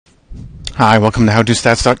Hi, welcome to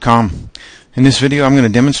howtostats.com. In this video I'm going to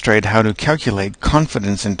demonstrate how to calculate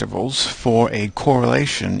confidence intervals for a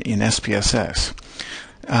correlation in SPSS.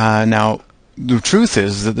 Now, the truth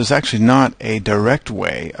is that there's actually not a direct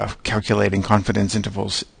way of calculating confidence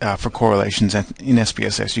intervals for correlations in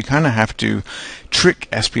SPSS. You kind of have to trick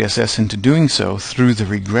SPSS into doing so through the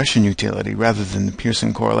regression utility rather than the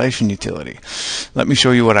Pearson correlation utility. Let me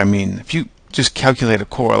show you what I mean. If you just calculate a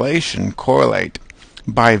correlate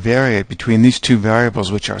bivariate between these two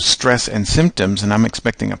variables, which are stress and symptoms, and I'm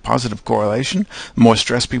expecting a positive correlation. The more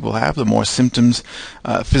stress people have, the more symptoms,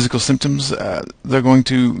 physical symptoms, they're going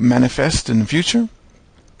to manifest in the future.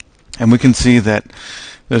 And we can see that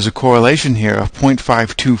there's a correlation here of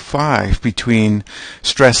 0.525 between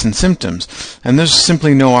stress and symptoms. And there's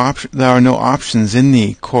simply there are no options in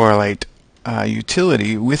the correlate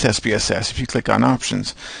utility with SPSS. If you click on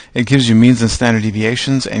options, it gives you means and standard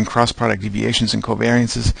deviations and cross product deviations and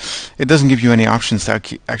covariances. It doesn't give you any options to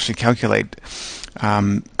actually calculate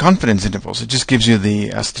confidence intervals. It just gives you the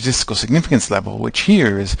statistical significance level, which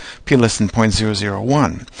here is p less than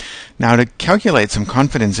 0.001. Now, to calculate some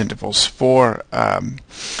confidence intervals for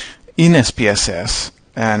in SPSS,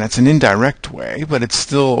 and it's an indirect way, but it's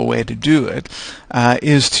still a way to do it,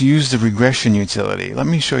 is to use the regression utility. Let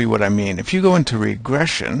me show you what I mean. If you go into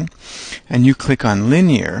regression and you click on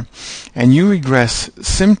linear and you regress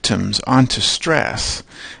symptoms onto stress,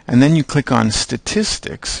 and then you click on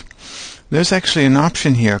statistics, there's actually an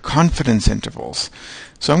option here, confidence intervals.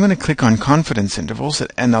 So I'm going to click on confidence intervals,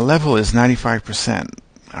 and the level is 95%.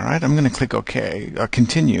 Alright, I'm going to click OK, or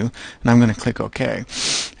continue, and I'm going to click OK.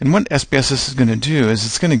 And what SPSS is going to do is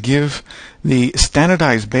it's going to give the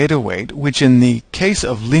standardized beta weight, which in the case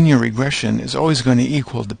of linear regression is always going to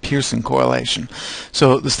equal the Pearson correlation.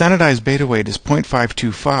 So the standardized beta weight is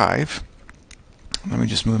 0.525. Let me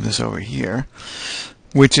just move this over here,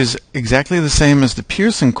 which is exactly the same as the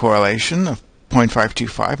Pearson correlation of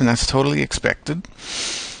 0.525, and that's totally expected.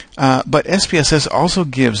 But SPSS also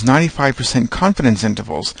gives 95% confidence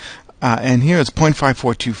intervals, and here it's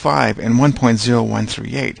 0.5425 and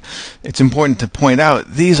 1.0138. It's important to point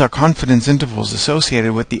out these are confidence intervals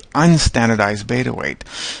associated with the unstandardized beta weight.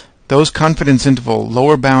 Those confidence interval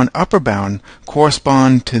lower bound, upper bound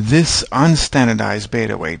correspond to this unstandardized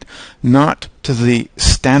beta weight, not to the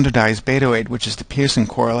standardized beta weight, which is the Pearson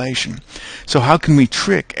correlation. So how can we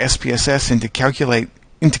trick SPSS into calculating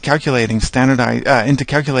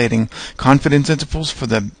confidence intervals for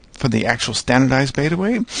the actual standardized beta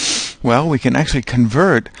weight? Well, we can actually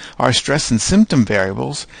convert our stress and symptom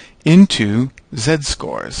variables into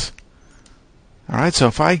z-scores. Alright, so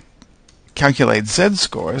if I calculate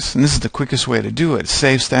z-scores, and this is the quickest way to do it,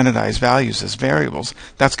 save standardized values as variables,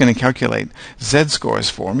 that's going to calculate z-scores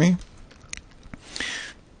for me.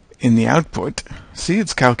 In the output, see,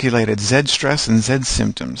 it's calculated z-stress and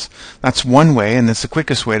z-symptoms. That's one way, and it's the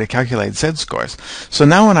quickest way to calculate z-scores. So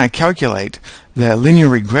now when I calculate the linear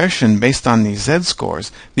regression based on these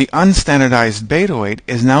z-scores, the unstandardized beta weight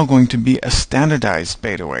is now going to be a standardized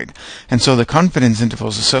beta weight. And so the confidence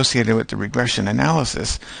intervals associated with the regression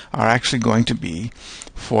analysis are actually going to be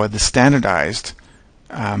for the standardized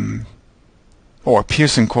or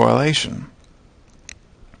Pearson correlation.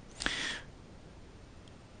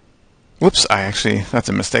 Whoops, that's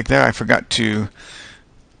a mistake there. I forgot to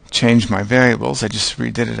change my variables. I just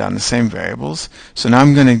redid it on the same variables. So now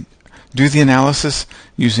I'm going to do the analysis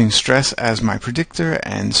using stress as my predictor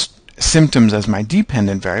and symptoms as my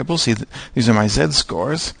dependent variables. See, these are my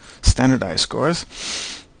z-scores, standardized scores.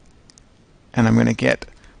 And I'm going to get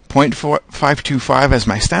 0.525 as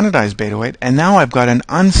my standardized beta weight, and now I've got an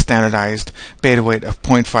unstandardized beta weight of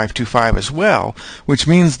 0.525 as well, which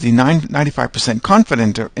means the 95%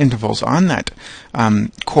 confidence intervals on that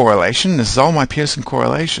correlation, this is all my Pearson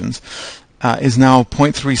correlations, is now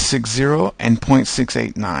 0.360 and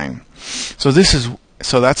 0.689.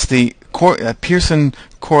 So that's the Pearson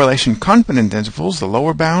correlation confidence intervals, the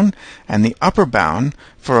lower bound and the upper bound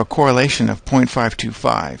for a correlation of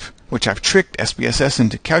 0.525. Which I've tricked SPSS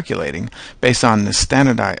into calculating based on the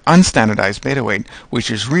unstandardized beta weight, which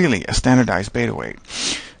is really a standardized beta weight.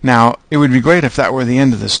 Now, it would be great if that were the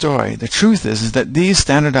end of the story. The truth is that these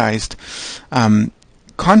standardized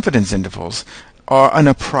confidence intervals are an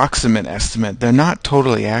approximate estimate. They're not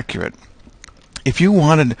totally accurate. If you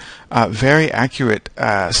wanted very accurate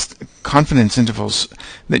confidence intervals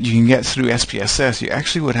that you can get through SPSS, you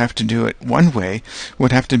actually would have to do it one way,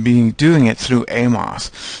 would have to be doing it through AMOS.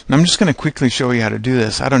 And I'm just going to quickly show you how to do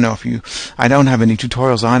this. I don't have any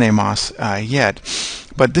tutorials on AMOS yet,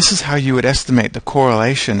 but this is how you would estimate the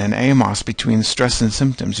correlation in AMOS between stress and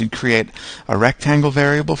symptoms. You'd create a rectangle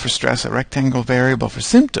variable for stress, a rectangle variable for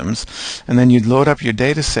symptoms, and then you'd load up your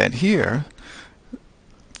data set here,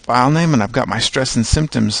 file name, and I've got my stress and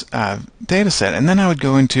symptoms data set, and then I would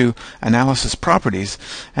go into analysis properties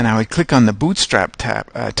and I would click on the bootstrap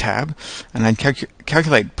tab and I'd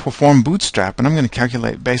calculate perform bootstrap, and I'm going to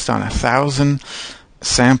calculate based on 1,000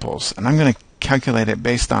 samples, and I'm going to calculate it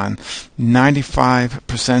based on 95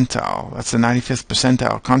 percentile. That's the 95th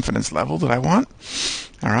percentile confidence level that I want.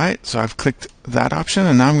 Alright, so I've clicked that option,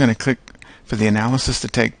 and now I'm going to click for the analysis to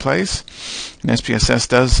take place. And SPSS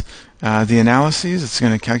does the analyses. It's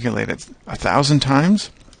going to calculate it 1,000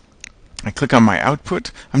 times. I click on my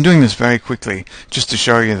output. I'm doing this very quickly just to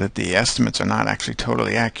show you that the estimates are not actually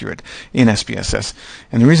totally accurate in SPSS.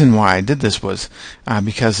 And the reason why I did this was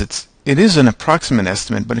because it is an approximate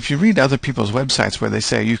estimate, but if you read other people's websites where they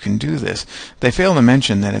say you can do this, they fail to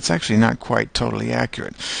mention that it's actually not quite totally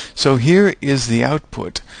accurate. So here is the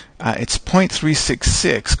output. It's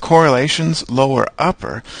 0.366, correlations lower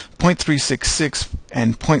upper, 0.366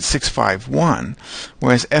 and 0.651,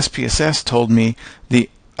 whereas SPSS told me the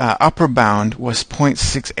upper bound was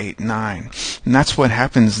 0.689, and that's what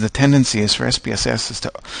happens. The tendency is for SPSS is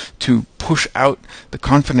to push out the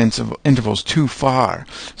confidence intervals too far.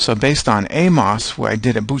 So based on AMOS, where I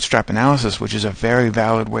did a bootstrap analysis, which is a very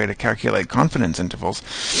valid way to calculate confidence intervals,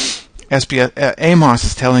 AMOS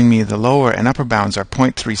is telling me the lower and upper bounds are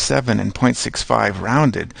 0.37 and 0.65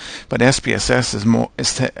 rounded, but SPSS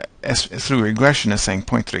through regression is saying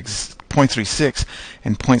 0.36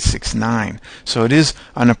 and 0.69. So it is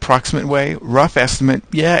an approximate way, rough estimate.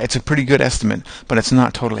 Yeah, it's a pretty good estimate, but it's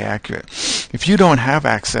not totally accurate. If you don't have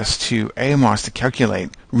access to AMOS to calculate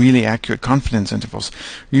really accurate confidence intervals,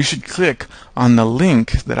 you should click on the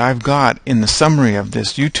link that I've got in the summary of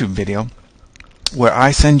this YouTube video, where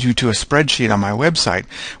I send you to a spreadsheet on my website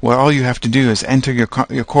where all you have to do is enter your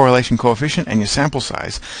correlation coefficient and your sample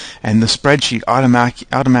size, and the spreadsheet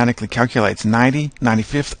automatically calculates 90,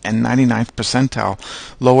 95th, and 99th percentile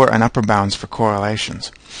lower and upper bounds for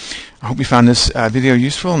correlations. I hope you found this video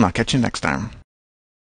useful, and I'll catch you next time.